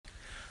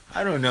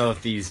I don't know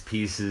if these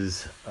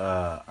pieces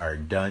are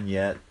done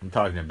yet. I'm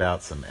talking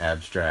about some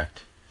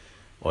abstract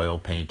oil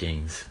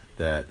paintings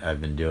that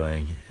I've been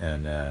doing,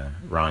 and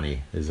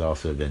Ronnie has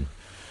also been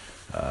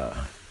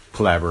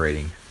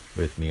collaborating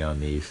with me on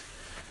these.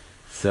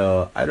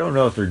 So I don't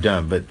know if they're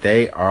done, but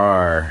they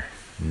are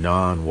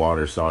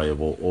non-water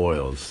soluble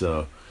oils.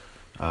 So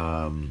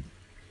I'm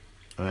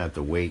gonna have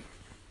to wait.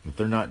 If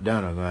they're not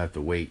done, I'm gonna have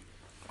to wait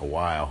a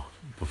while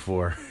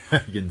before I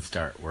can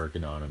start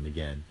working on them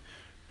again.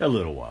 A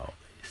little while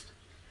at least.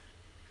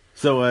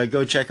 So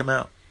go check them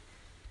out.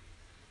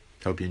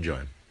 Hope you enjoy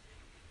them.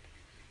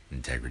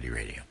 Integrity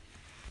Radio.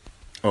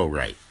 Oh,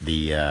 right.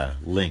 The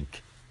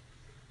link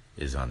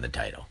is on the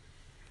title.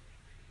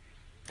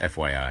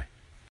 FYI.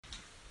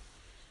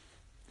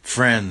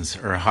 Friends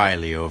are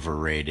highly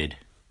overrated.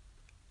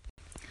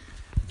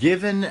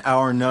 Given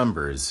our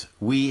numbers,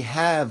 we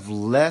have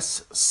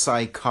less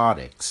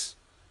psychotics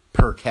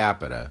per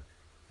capita,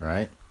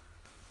 right?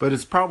 But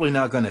it's probably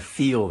not going to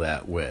feel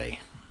that way.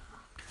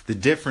 The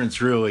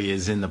difference really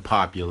is in the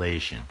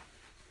population.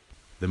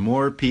 The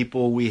more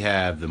people we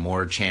have, the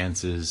more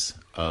chances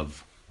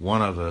of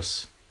one of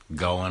us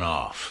going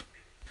off.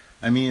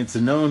 I mean, it's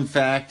a known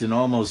fact in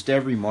almost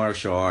every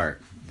martial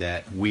art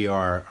that we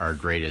are our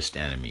greatest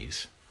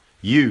enemies.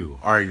 You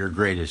are your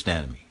greatest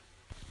enemy.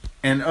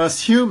 And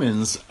us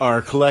humans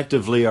are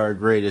collectively our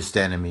greatest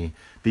enemy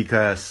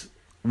because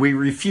we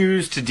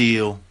refuse to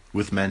deal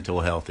with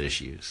mental health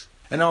issues.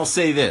 And I'll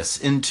say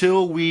this,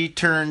 until we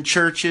turn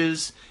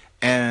churches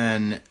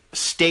and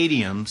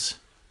stadiums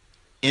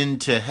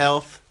into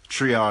health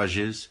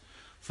triages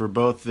for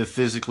both the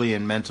physically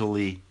and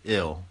mentally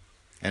ill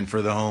and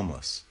for the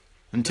homeless,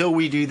 until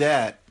we do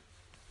that,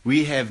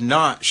 we have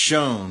not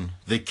shown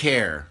the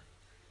care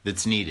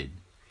that's needed.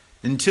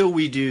 Until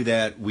we do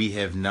that, we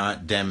have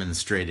not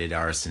demonstrated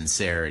our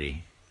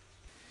sincerity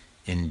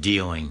in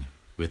dealing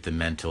with the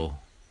mental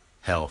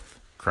health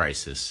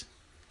crisis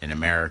in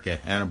America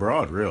and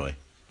abroad, really.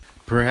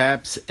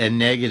 Perhaps a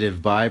negative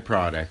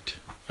byproduct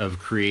of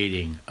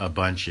creating a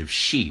bunch of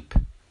sheep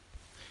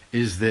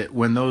is that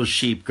when those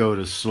sheep go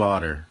to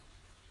slaughter,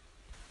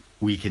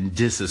 we can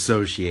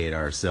disassociate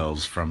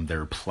ourselves from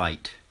their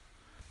plight.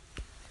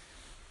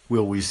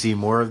 Will we see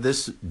more of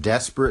this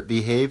desperate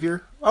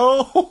behavior?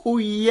 Oh,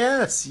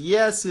 yes,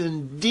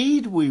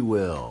 indeed we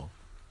will.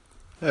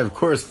 Of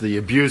course, the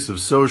abuse of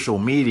social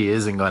media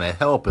isn't going to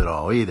help at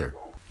all either.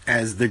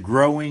 As the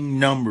growing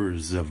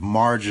numbers of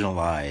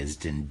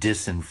marginalized and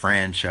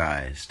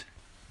disenfranchised,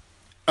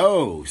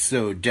 oh,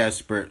 so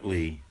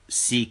desperately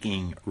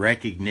seeking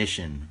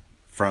recognition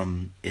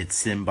from its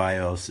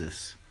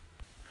symbiosis.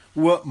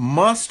 What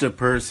must a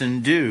person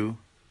do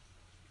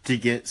to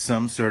get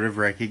some sort of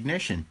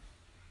recognition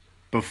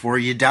before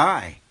you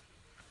die?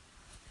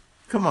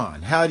 Come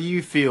on, how do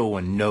you feel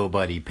when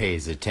nobody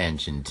pays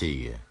attention to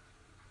you?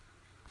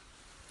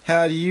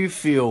 How do you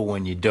feel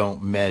when you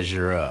don't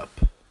measure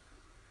up?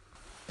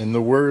 In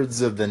the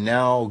words of the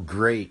now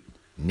great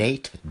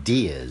Nate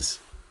Diaz,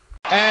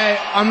 hey,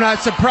 I'm not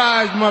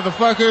surprised,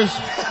 motherfuckers.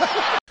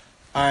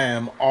 I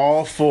am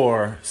all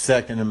for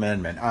Second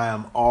Amendment. I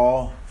am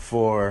all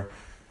for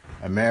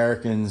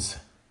Americans,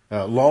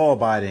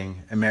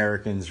 law-abiding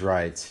Americans'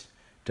 rights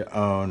to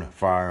own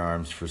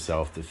firearms for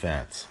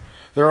self-defense.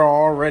 There are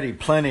already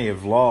plenty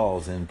of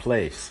laws in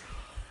place.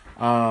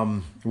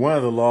 One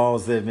of the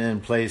laws that have been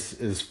in place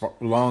as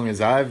long as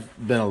I've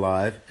been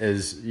alive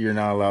is you're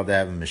not allowed to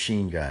have a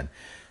machine gun.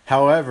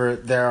 However,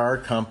 there are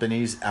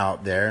companies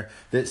out there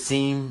that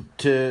seem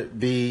to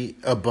be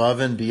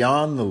above and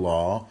beyond the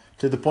law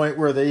to the point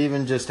where they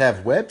even just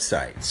have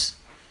websites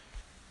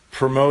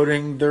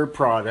promoting their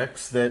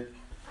products that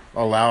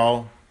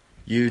allow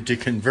you to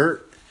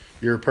convert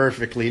your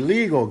perfectly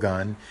legal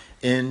gun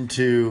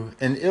into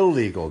an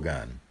illegal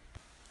gun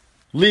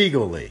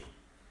legally.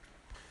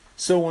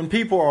 So when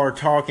people are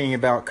talking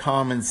about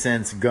common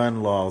sense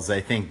gun laws,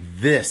 I think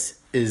this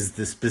is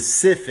the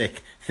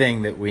specific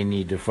thing that we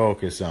need to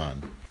focus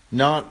on.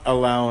 Not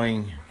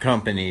allowing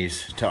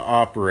companies to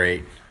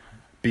operate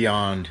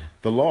beyond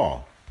the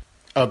law,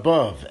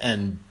 above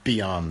and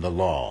beyond the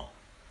law,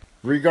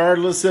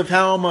 regardless of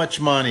how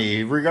much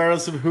money,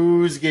 regardless of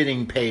who's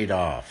getting paid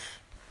off.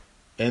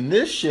 And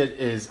this shit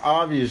is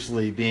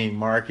obviously being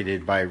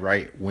marketed by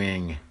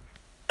right-wing,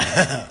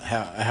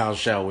 how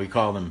shall we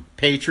call them,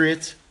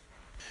 patriots.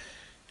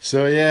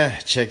 So yeah,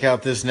 check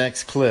out this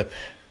next clip.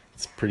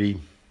 It's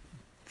pretty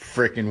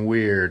freaking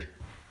weird.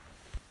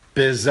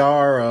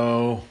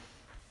 Bizarro.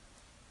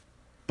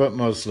 But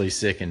mostly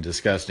sick and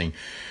disgusting.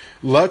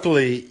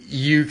 Luckily,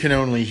 you can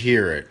only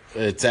hear it.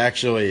 It's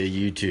actually a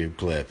YouTube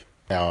clip.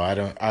 Now,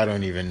 I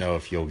don't even know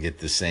if you'll get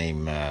the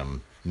same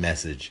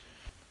message.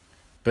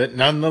 But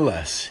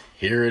nonetheless,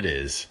 here it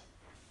is.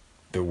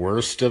 The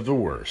worst of the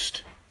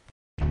worst.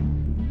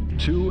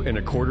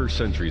 2.25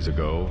 centuries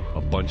ago,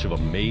 a bunch of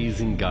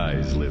amazing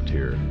guys lived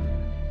here.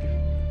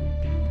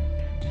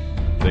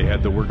 They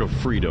had the work of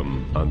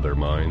freedom on their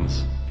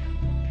minds.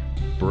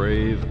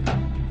 Brave,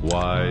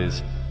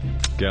 wise,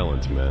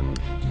 gallant men.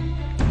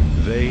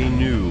 They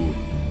knew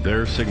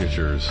Their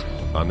signatures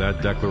on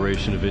that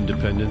Declaration of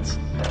Independence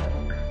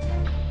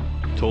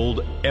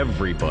told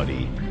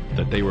everybody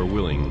that they were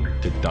willing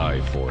to die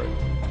for it.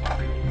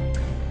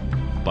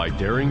 By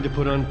daring to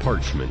put on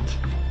parchment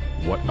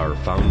what our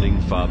founding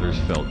fathers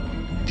felt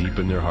deep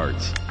in their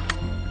hearts,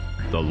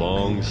 the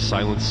long,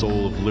 silent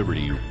soul of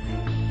liberty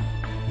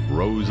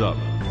rose up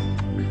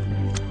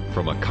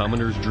from a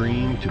commoner's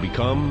dream to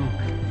become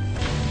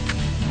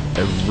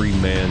every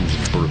man's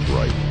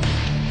birthright.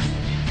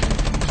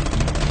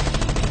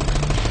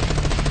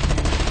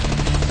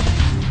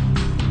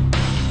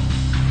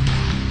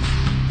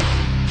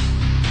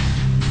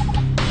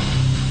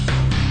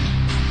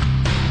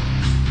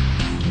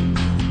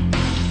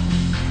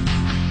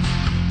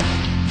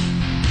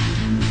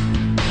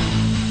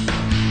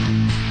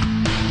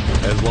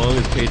 As long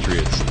as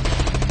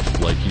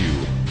patriots like you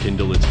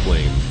kindle its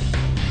flame,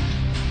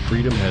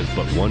 freedom has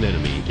but one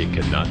enemy it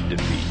cannot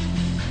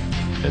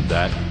defeat, and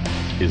that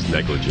is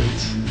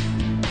negligence.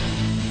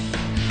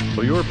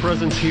 So your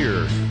presence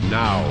here,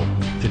 now,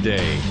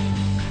 today,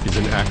 is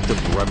an act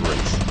of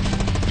reverence.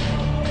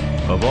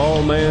 Of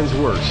all man's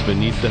works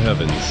beneath the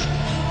heavens,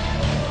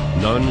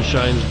 none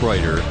shines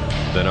brighter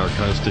than our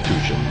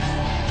Constitution.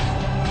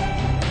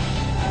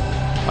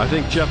 I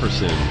think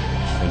Jefferson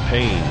and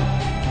Paine,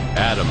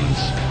 Adams,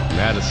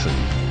 Madison,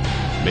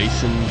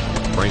 Mason,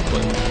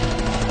 Franklin,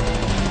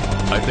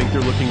 I think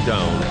they're looking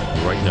down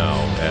right now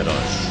at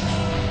us.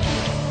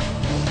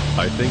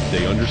 I think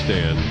they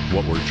understand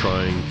what we're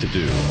trying to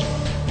do,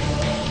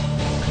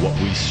 what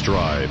we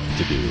strive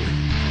to do.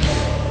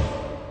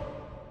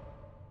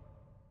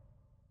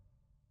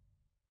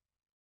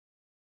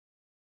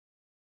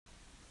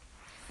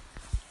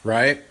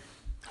 Right?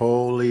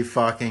 Holy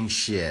fucking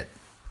shit.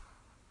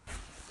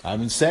 I've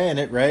been saying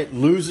it, right?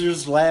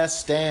 Loser's last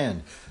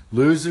stand.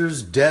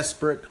 Loser's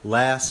desperate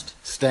last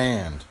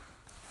stand.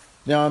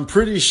 Now, I'm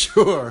pretty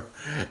sure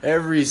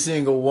every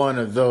single one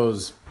of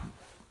those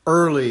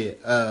early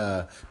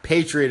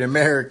patriot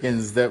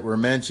Americans that were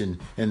mentioned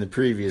in the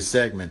previous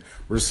segment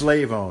were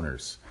slave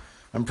owners.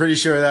 I'm pretty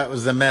sure that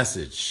was the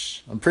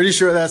message. I'm pretty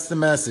sure that's the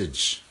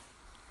message.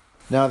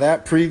 Now,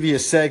 that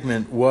previous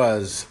segment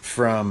was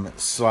from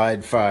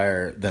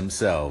Slidefire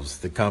themselves,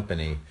 the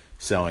company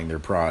selling their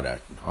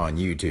product on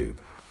YouTube.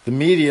 The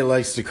media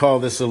likes to call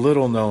this a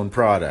little-known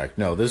product.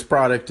 No, this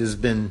product has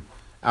been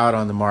out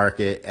on the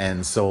market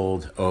and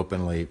sold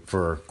openly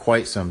for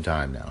quite some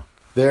time now.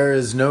 There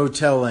is no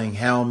telling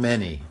how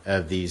many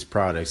of these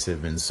products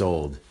have been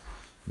sold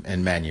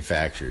and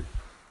manufactured.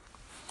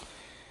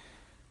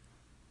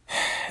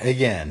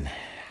 Again,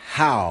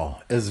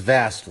 how is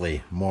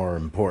vastly more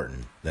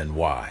important than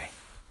why.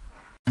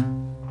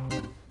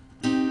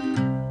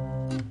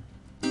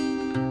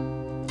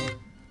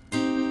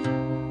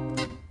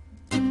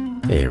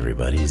 Hey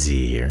everybody,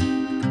 Z here.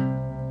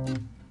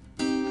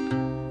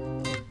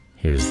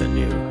 Here's the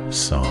new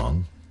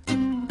song.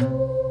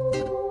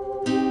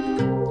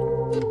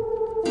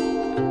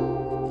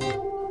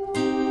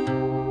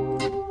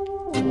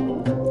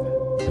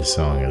 This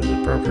song is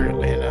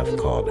appropriately enough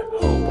called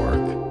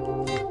Homework.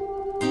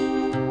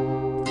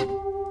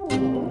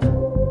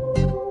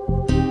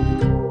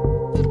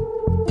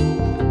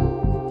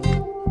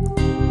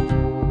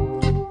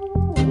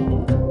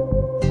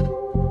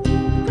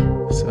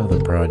 So the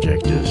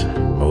project is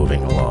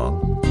moving along.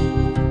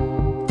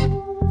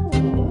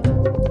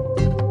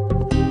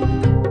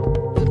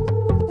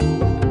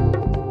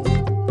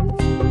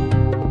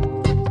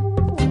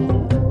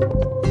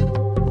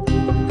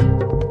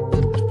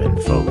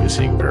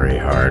 Focusing very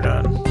hard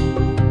on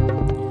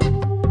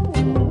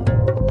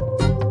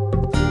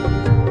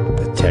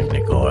the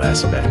technical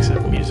aspects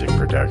of music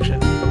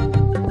production.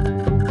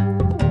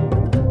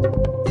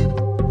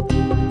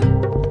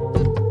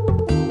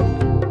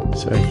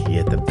 So you can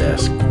get the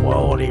best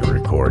quality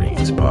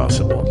recordings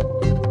possible.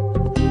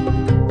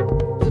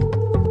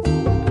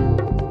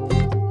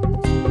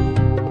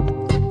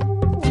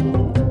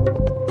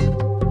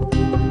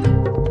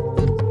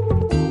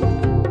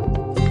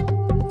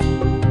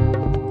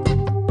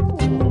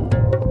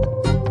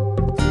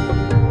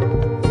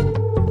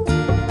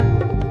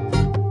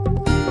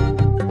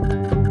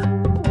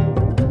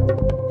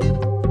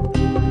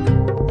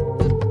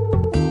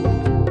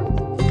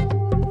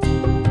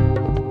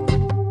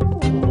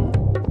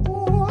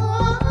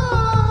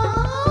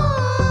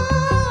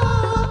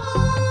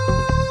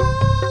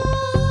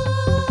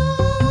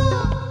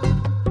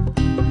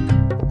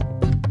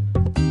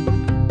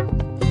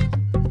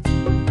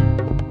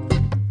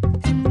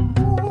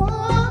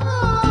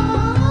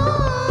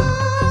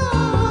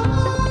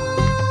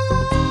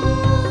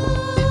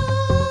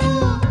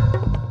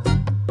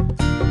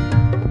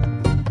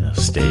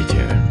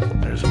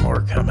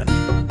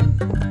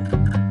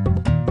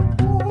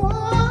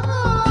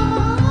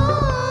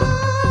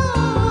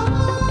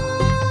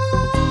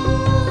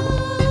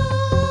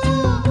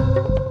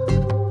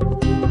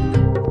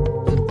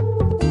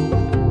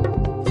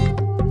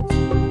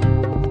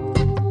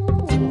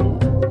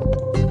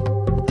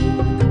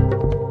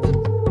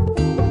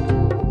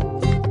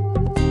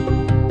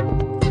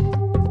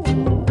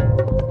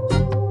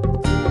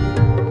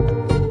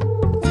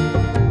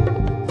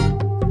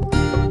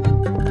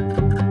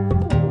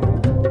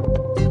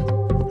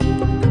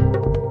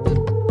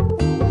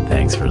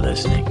 Thanks for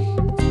listening.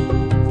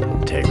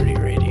 Integrity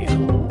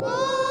Radio.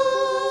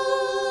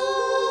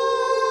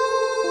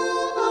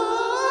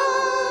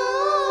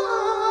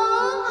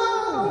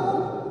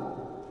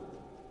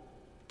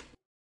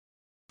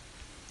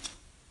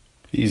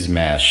 These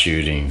mass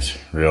shootings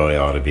really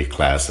ought to be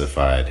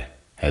classified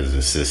as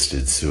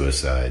assisted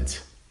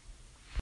suicides.